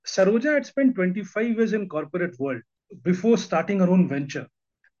Saroja had spent 25 years in corporate world before starting her own venture.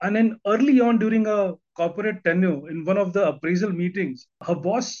 And then early on during a corporate tenure in one of the appraisal meetings, her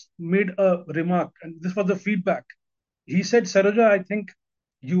boss made a remark, and this was the feedback. He said, Saroja, I think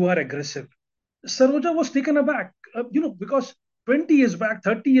you are aggressive. Saroja was taken aback, because 20 years back,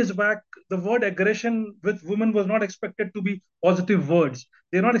 30 years back, the word aggression with women was not expected to be positive words.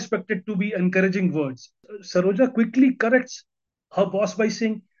 They're not expected to be encouraging words. Saroja quickly corrects her boss by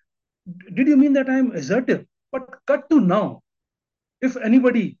saying, did you mean that I'm assertive? But cut to now. If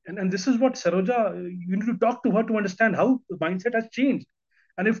anybody, and this is what Saroja, you need to talk to her to understand how the mindset has changed.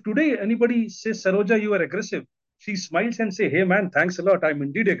 And if today anybody says, Saroja, you are aggressive, she smiles and say, hey man, thanks a lot. I'm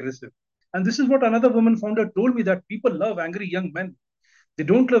indeed aggressive. And this is what another woman founder told me that people love angry young men. They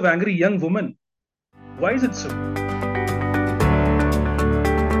don't love angry young women. Why is it so?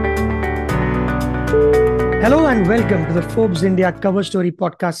 Hello and welcome to the Forbes India Cover Story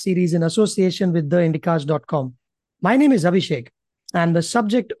podcast series in association with theindicast.com. My name is Abhishek, and the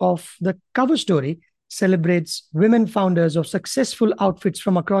subject of the cover story celebrates women founders of successful outfits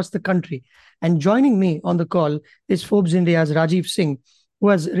from across the country. And joining me on the call is Forbes India's Rajiv Singh, who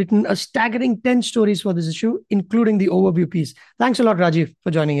has written a staggering 10 stories for this issue, including the overview piece. Thanks a lot, Rajiv, for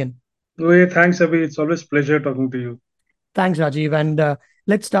joining in. Hey, thanks, Abhi. It's always pleasure talking to you. Thanks, Rajiv. And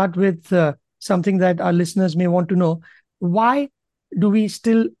let's start with something that our listeners may want to know. Why do we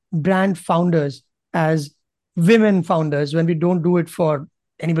still brand founders as women founders when we don't do it for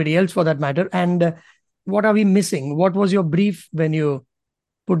anybody else for that matter? And what are we missing? What was your brief when you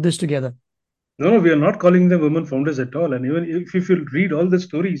put this together? No, we are not calling them women founders at all. And even if you read all the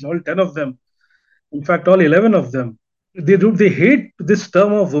stories, all 10 of them, in fact, all 11 of them, they hate this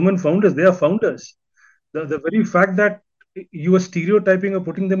term of women founders. They are founders. The very fact that you are stereotyping or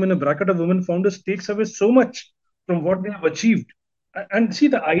putting them in a bracket of women founders takes away so much from what they have achieved. And see,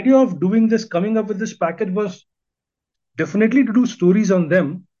 the idea of doing this, coming up with this package was definitely to do stories on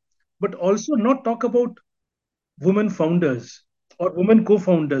them, but also not talk about women founders or women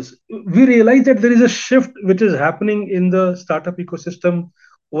co-founders. We realize that there is a shift which is happening in the startup ecosystem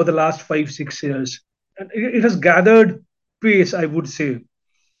over the last 5 6 years, and it has gathered pace, I would say. And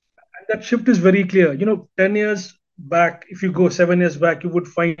that shift is very clear. 10 years back, if you go 7 years back, you would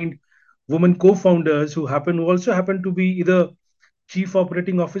find women co-founders who also happen to be either chief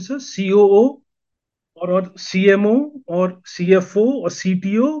operating officer, COO, or CMO or CFO or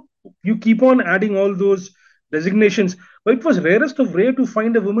CTO. You keep on adding all those designations. But it was rarest of rare to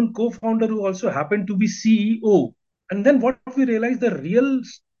find a woman co-founder who also happened to be CEO. And then what we realized, the real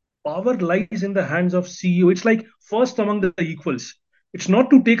power lies in the hands of CEO. It's like first among the equals. It's not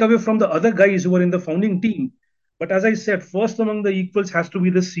to take away from the other guys who are in the founding team. But as I said, first among the equals has to be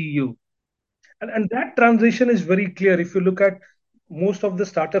the CEO. And that transition is very clear. If you look at most of the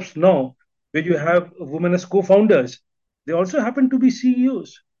startups now, where you have women as co-founders, they also happen to be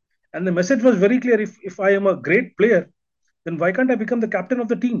CEOs. And the message was very clear. If I am a great player, then why can't I become the captain of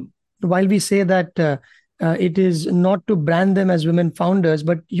the team? While we say that it is not to brand them as women founders,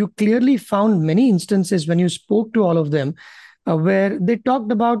 but you clearly found many instances when you spoke to all of them where they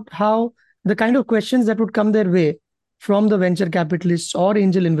talked about how the kind of questions that would come their way from the venture capitalists or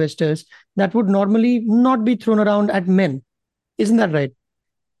angel investors that would normally not be thrown around at men. Isn't that right?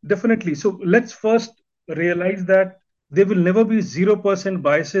 Definitely. So let's first realize that there will never be 0%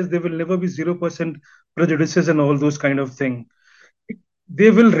 biases, there will never be 0% prejudices and all those kind of thing. They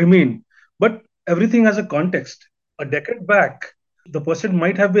will remain. But everything has a context. A decade back, the percent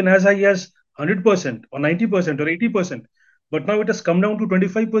might have been as high as 100% or 90% or 80%. But now it has come down to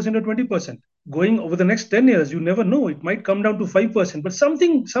 25% or 20%. Going over the next 10 years, you never know. It might come down to 5%, but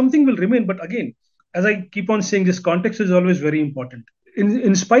something will remain. But again, as I keep on saying, this context is always very important.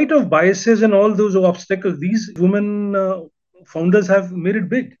 In spite of biases and all those obstacles, these women founders have made it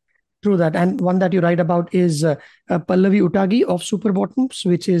big. True that. And one that you write about is Pallavi Utagi of Super Bottoms,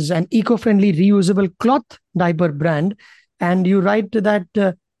 which is an eco-friendly reusable cloth diaper brand. And you write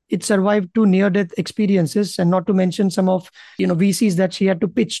that it survived two near-death experiences, and not to mention some of VCs that she had to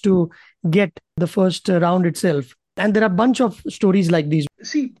pitch to get the first round itself. And there are a bunch of stories like these.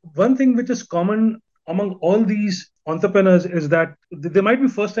 See, one thing which is common among all these entrepreneurs is that they might be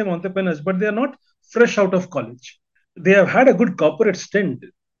first time entrepreneurs, but they are not fresh out of college. They have had a good corporate stint.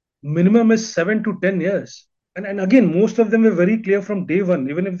 Minimum is 7 to 10 years. And again, most of them were very clear from day one,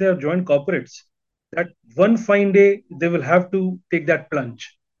 even if they have joined corporates, that one fine day they will have to take that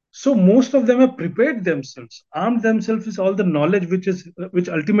plunge. So most of them have prepared themselves, armed themselves with all the knowledge which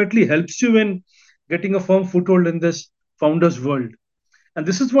ultimately helps you in getting a firm foothold in this founders world. And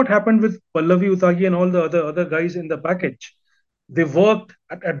this is what happened with Pallavi Utagi and all the other guys in the package. They worked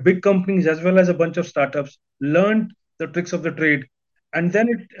at big companies as well as a bunch of startups, learned the tricks of the trade, and then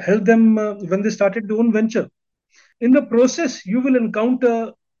it helped them when they started their own venture. In the process, you will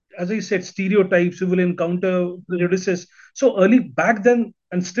encounter, as I said, stereotypes, you will encounter prejudices. So early back then,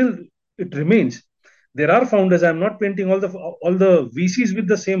 and still it remains. There are founders. I'm not painting all the VCs with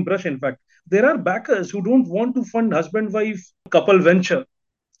the same brush. In fact, there are backers who don't want to fund husband-wife couple venture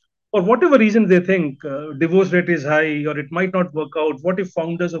for whatever reason they think divorce rate is high or it might not work out. What if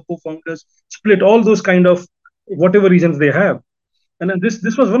founders or co-founders split? All those kind of whatever reasons they have. And then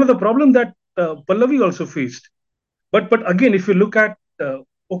this was one of the problem that Pallavi also faced. But again, if you look at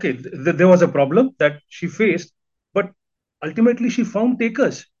okay, there was a problem that she faced, but ultimately she found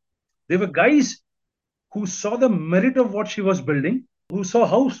takers. There were guys who saw the merit of what she was building, who saw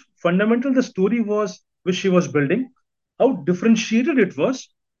how fundamental the story was which she was building, how differentiated it was,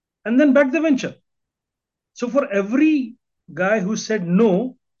 and then back the venture. So for every guy who said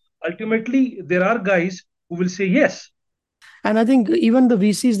no, ultimately there are guys who will say yes. And I think even the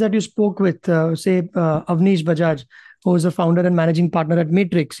VCs that you spoke with, say Avnish Bajaj, who is a founder and managing partner at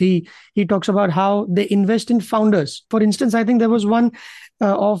Matrix, he talks about how they invest in founders. For instance, I think there was one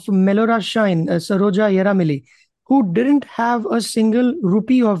of Melora Shine, Saroja Yeramili, who didn't have a single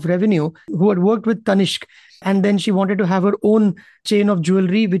rupee of revenue, who had worked with Tanishq. And then she wanted to have her own chain of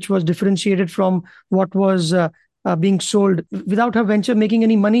jewelry, which was differentiated from what was being sold without her venture making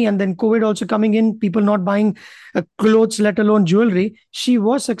any money. And then COVID also coming in, people not buying clothes, let alone jewelry. She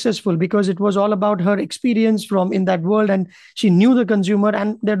was successful because it was all about her experience from in that world, and she knew the consumer,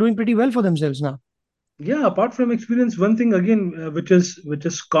 and they're doing pretty well for themselves now. Yeah, apart from experience, one thing again which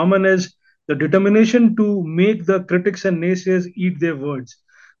is common is the determination to make the critics and naysayers eat their words.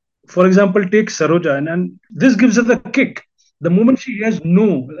 For example, take Saroja, and this gives her the kick. The moment she hears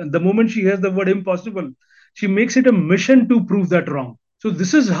no, and the moment she hears the word impossible, she makes it a mission to prove that wrong. So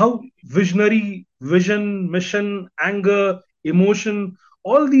this is how visionary, vision, mission, anger, emotion,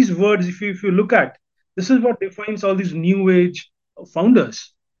 all these words, if you look at, this is what defines all these new age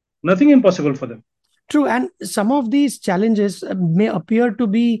founders. Nothing impossible for them. True, and some of these challenges may appear to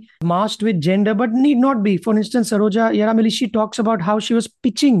be masked with gender, but need not be. For instance, Saroja Yaramili, she talks about how she was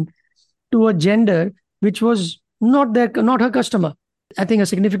pitching to a gender which was not her customer. I think a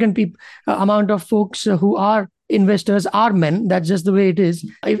significant amount of folks who are investors are men. That's just the way it is.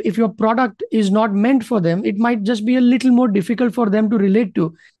 If your product is not meant for them, it might just be a little more difficult for them to relate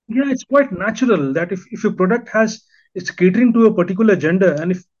to. Yeah, it's quite natural that if your product has it's catering to a particular gender,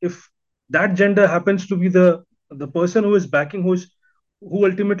 and if that gender happens to be the person who is backing, who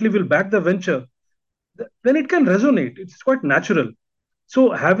ultimately will back the venture, then it can resonate. It's quite natural.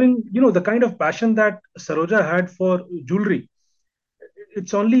 So having the kind of passion that Saroja had for jewelry,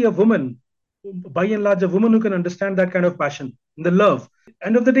 it's only a woman, by and large, a woman who can understand that kind of passion, the love.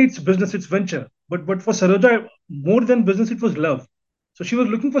 End of the day, it's business, it's venture. But for Saroja, more than business, it was love. So she was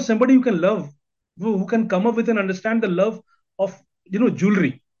looking for somebody who can love, who can come up with and understand the love of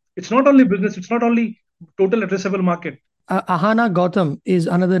jewelry. It's not only business, it's not only total addressable market. Ahana Gautam is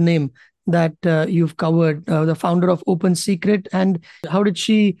another name that you've covered, the founder of Open Secret. And how did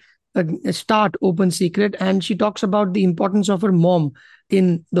she start Open Secret? And she talks about the importance of her mom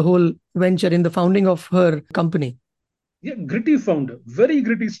in the whole venture, in the founding of her company. Yeah, gritty founder, very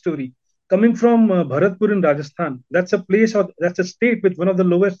gritty story. Coming from Bharatpur in Rajasthan, that's a place or that's a state with one of the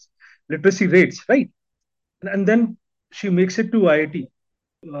lowest literacy rates, right? And then she makes it to IIT.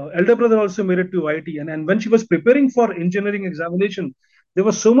 Elder brother also made it to IIT. And when she was preparing for engineering examination, there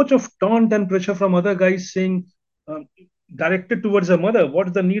was so much of taunt and pressure from other guys saying, um, directed towards her mother,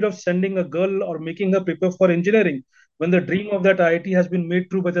 what's the need of sending a girl or making her prepare for engineering when the dream of that IIT has been made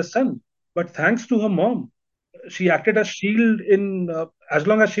true by the son? But thanks to her mom, she acted as shield in as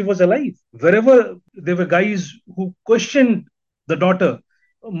long as she was alive. Wherever there were guys who questioned the daughter,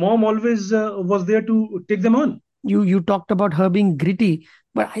 mom always was there to take them on. You talked about her being gritty,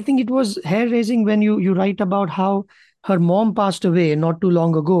 but I think it was hair raising when you write about how her mom passed away not too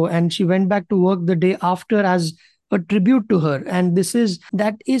long ago, and she went back to work the day after as a tribute to her. And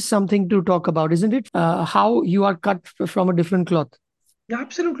that is something to talk about, isn't it? How you are cut from a different cloth. Yeah,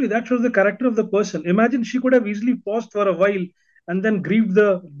 absolutely. That shows the character of the person. Imagine she could have easily paused for a while and then grieved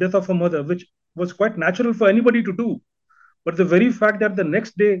the death of her mother, which was quite natural for anybody to do. But the very fact that the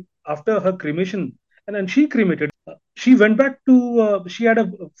next day after her cremation, and then she cremated, she went back to, she had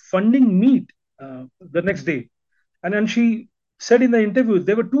a funding meet the next day. And then she said in the interview,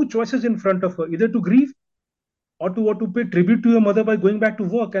 there were two choices in front of her, either to grieve or to pay tribute to her mother by going back to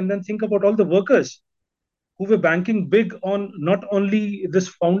work and then think about all the workers who were banking big on not only this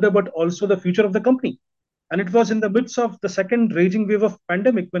founder, but also the future of the company. And it was in the midst of the second raging wave of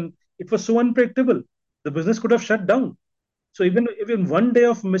pandemic when it was so unpredictable. The business could have shut down. So even one day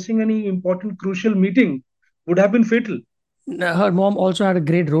of missing any important crucial meeting would have been fatal. Her mom also had a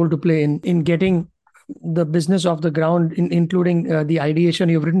great role to play in getting the business off the ground, including the ideation.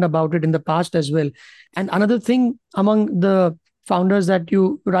 You've written about it in the past as well. And another thing among the founders that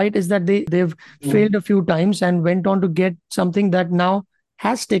you write is that they've failed a few times and went on to get something that now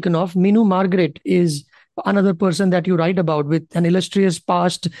has taken off. Minu Margaret is another person that you write about with an illustrious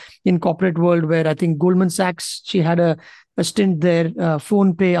past in corporate world, where I think Goldman Sachs, she had a stint there.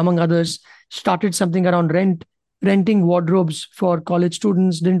 Phone Pay, among others, started something around renting wardrobes for college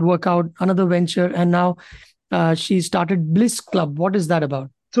students, didn't work out, another venture, and now she started Bliss Club. What is that about?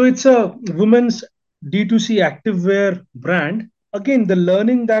 So it's a women's D2C activewear brand. Again, the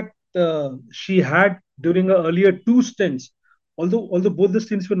learning that she had during her earlier two stints, although both the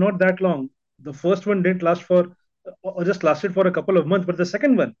stints were not that long, the first one didn't last for or just lasted for a couple of months, but the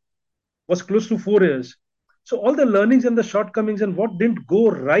second one was close to 4 years. So all the learnings and the shortcomings and what didn't go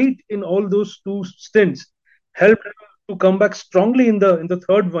right in all those two stints helped her to come back strongly in the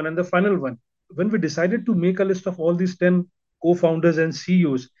third one and the final one. When we decided to make a list of all these 10 co-founders and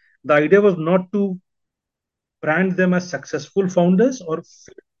CEOs, the idea was not to brand them as successful founders or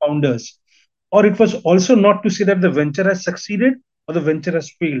founders, or it was also not to say that the venture has succeeded or the venture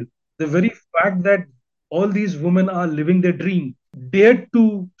has failed. The very fact that all these women are living their dream, dared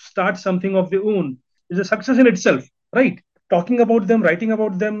to start something of their own, is a success in itself, right? Talking about them, writing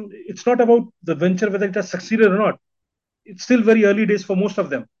about them, it's not about the venture whether it has succeeded or not. It's still very early days for most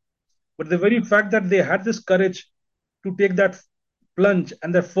of them. But the very fact that they had this courage to take that plunge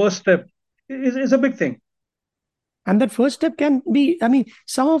and that first step is a big thing. And that first step can be, I mean,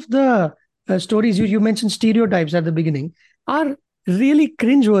 some of the stories you mentioned stereotypes at the beginning are really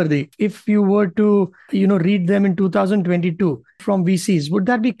cringeworthy if you were to read them in 2022 from VCs. Would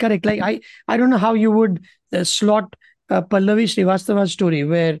that be correct? Like, I don't know how you would slot Pallavi Srivastava's story,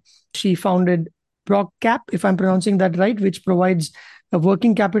 where she founded ProgCap, if I'm pronouncing that right, which provides a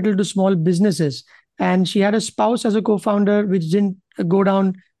working capital to small businesses. And she had a spouse as a co-founder, which didn't go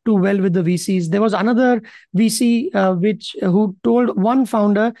down too well with the VCs. There was another VC which who told one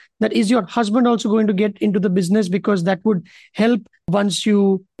founder that, is your husband also going to get into the business, because that would help once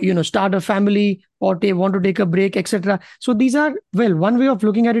you start a family or they want to take a break, etc. So these are, well, one way of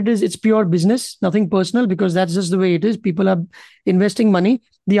looking at it is it's pure business, nothing personal, because that's just the way it is. People are investing money.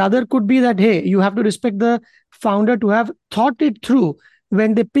 The other could be that, hey, you have to respect the founder to have thought it through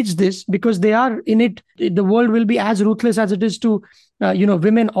when they pitch this, because they are in it. The world will be as ruthless as it is to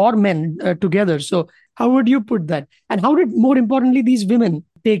women or men together. So how would you put that? And how did, more importantly, these women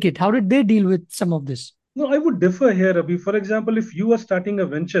take it? How did they deal with some of this? No, I would differ here, Abhi. For example, if you are starting a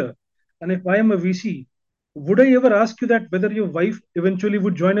venture and if I am a VC, would I ever ask you that whether your wife eventually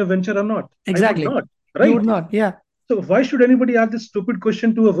would join a venture or not? I would Exactly. not, You right? would not. Yeah. So why should anybody ask this stupid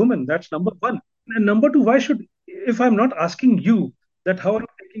question to a woman? That's number one. And number two, why should, if I'm not asking you that how are you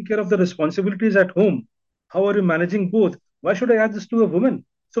taking care of the responsibilities at home? How are you managing both? Why should I ask this to a woman?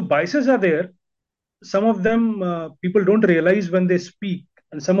 So biases are there. Some of them people don't realize when they speak,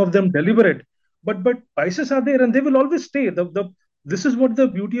 and some of them deliberate. But biases are there, and they will always stay. This is what the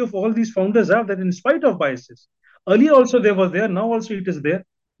beauty of all these founders are. That in spite of biases, earlier also they were there. Now also it is there.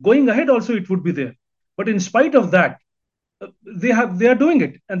 Going ahead also it would be there. But in spite of that, they are doing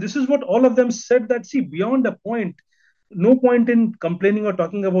it, and this is what all of them said. That see, beyond a point, no point in complaining or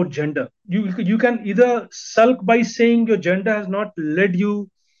talking about gender. You can either sulk by saying your gender has not led you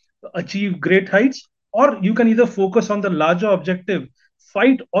achieve great heights, or you can either focus on the larger objective,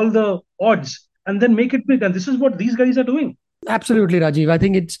 fight all the odds, and then make it big. And this is what these guys are doing. Absolutely, Rajiv. I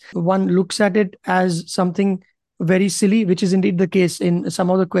think it's, one looks at it as something very silly, which is indeed the case in some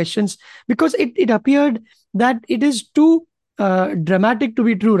of the questions, because it appeared that it is too dramatic to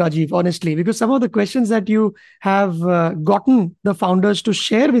be true, Rajiv, honestly, because some of the questions that you have gotten the founders to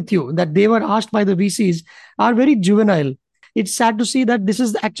share with you that they were asked by the VCs are very juvenile. It's sad to see that this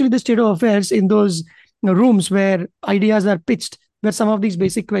is actually the state of affairs in those rooms where ideas are pitched, where some of these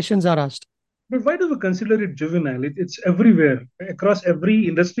basic questions are asked. But why do we consider it juvenile? It's everywhere, across every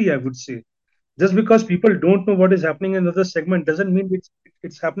industry, I would say. Just because people don't know what is happening in another segment doesn't mean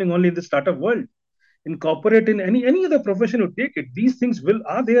it's happening only in the startup world. In corporate, in any other profession you take it, these things will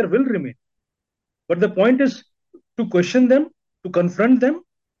are there, will remain. But the point is to question them, to confront them,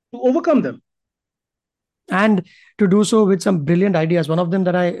 to overcome them. And to do so with some brilliant ideas. One of them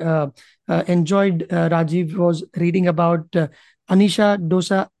that I enjoyed, Rajiv, was reading about Anisha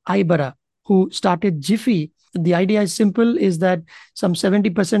Dosa Aibara, who started Jiffy. The idea is simple: is that some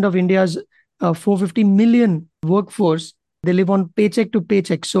 70% of India's a 450 million workforce. They live on paycheck to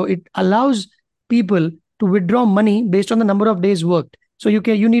paycheck. So it allows people to withdraw money based on the number of days worked. So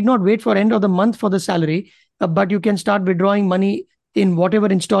you need not wait for end of the month for the salary, but you can start withdrawing money in whatever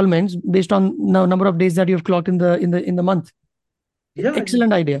installments based on the number of days that you've clocked in the month. Yeah,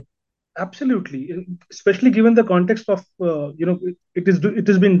 Excellent idea. absolutely. Especially given the context of it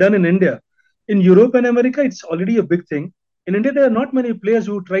has been done in India. In Europe and America, it's already a big thing. In India, there are not many players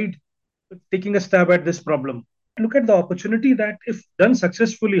who tried taking a stab at this problem. Look at the opportunity that, if done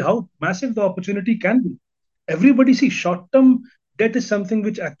successfully, how massive the opportunity can be. Everybody see short-term debt is something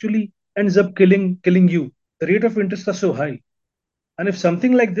which actually ends up killing you. The rate of interest are so high, and if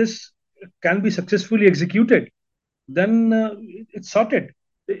something like this can be successfully executed, then it's sorted.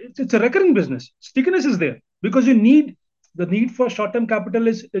 It's a recurring business. Stickiness is there because the need for short-term capital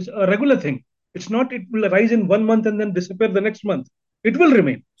is a regular thing. It's not it will rise in 1 month and then disappear the next month. It will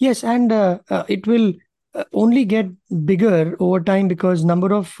remain. Yes, and it will only get bigger over time because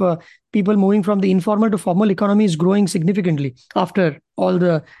number of people moving from the informal to formal economy is growing significantly after all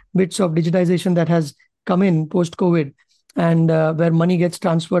the bits of digitization that has come in post COVID, and where money gets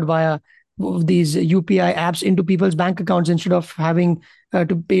transferred via these UPI apps into people's bank accounts instead of having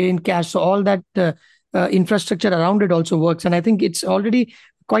to pay in cash. So all that infrastructure around it also works, and I think it's already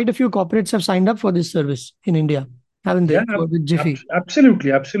quite a few corporates have signed up for this service in India, haven't Yeah, they? With Jiffy.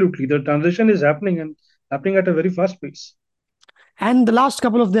 absolutely, absolutely. The transition is happening and happening at a very fast pace. And the last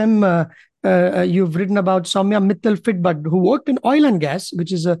couple of them, you've written about Soumya Mittal Fitbud, who worked in oil and gas,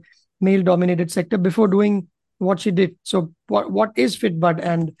 which is a male dominated sector, before doing what she did. So, what is Fitbud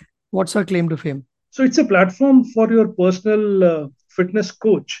and what's her claim to fame? So it's a platform for your personal fitness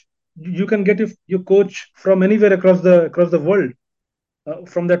coach. You can get your coach from anywhere across the world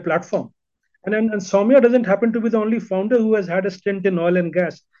from that platform. And Soumya doesn't happen to be the only founder who has had a stint in oil and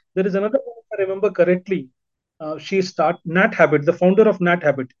gas. There is another one, if I remember correctly. She start Nat Habit, the founder of Nat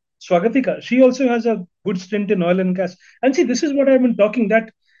Habit, Swagatika. She also has a good stint in oil and gas. And see, this is what I've been talking,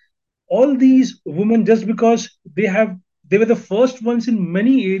 that all these women, just because they were the first ones in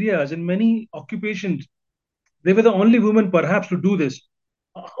many areas, in many occupations, they were the only women perhaps to do this.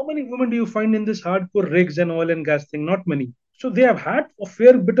 How many women do you find in this hardcore rigs and oil and gas thing? Not many. So they have had a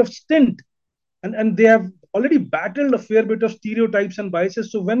fair bit of stint, and they have already battled a fair bit of stereotypes and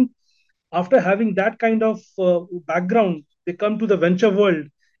biases. So when, after having that kind of background, they come to the venture world,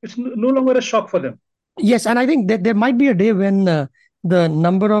 it's no longer a shock for them. Yes, and I think that there might be a day when the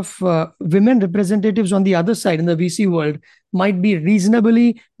number of women representatives on the other side in the VC world might be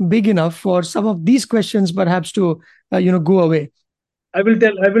reasonably big enough for some of these questions perhaps to go away. I will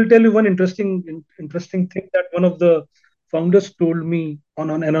tell you one interesting thing that one of the founders told me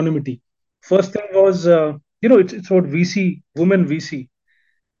on anonymity. First thing was, it's about VC, women VC.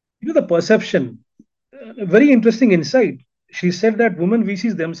 The perception, a very interesting insight. She said that women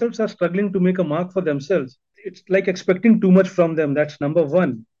VCs themselves are struggling to make a mark for themselves. It's like expecting too much from them. That's number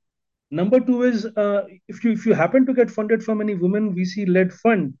one. Number two is, if you happen to get funded from any women VC led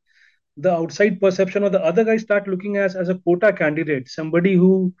fund, the outside perception or the other guys start looking as a quota candidate, somebody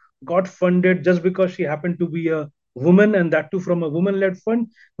who got funded just because she happened to be a woman, and that too from a woman led fund,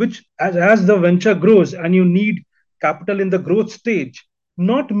 which as the venture grows and you need capital in the growth stage,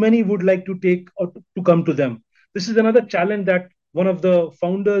 not many would like to take or to come to them. This is another challenge that one of the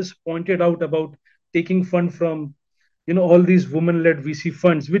founders pointed out about taking fund from all these women led VC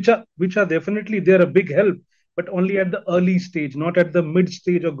funds, which are definitely, they're a big help, but only at the early stage, not at the mid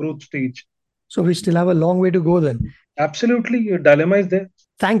stage or growth stage. So we still have a long way to go then. Absolutely, your dilemma is there.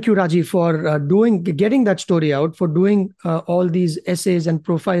 Thank you, Raji, for getting that story out, for doing all these essays and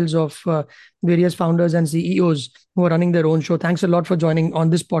profiles of various founders and CEOs who are running their own show. Thanks a lot for joining on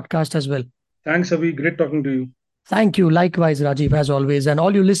this podcast as well. Thanks, Avi. Great talking to you. Thank you. Likewise, Rajiv, as always. And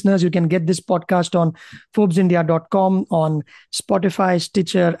all you listeners, you can get this podcast on ForbesIndia.com, on Spotify,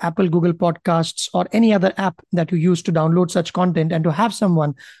 Stitcher, Apple, Google Podcasts, or any other app that you use to download such content. And to have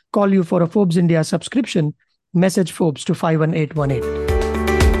someone call you for a Forbes India subscription, message Forbes to 51818.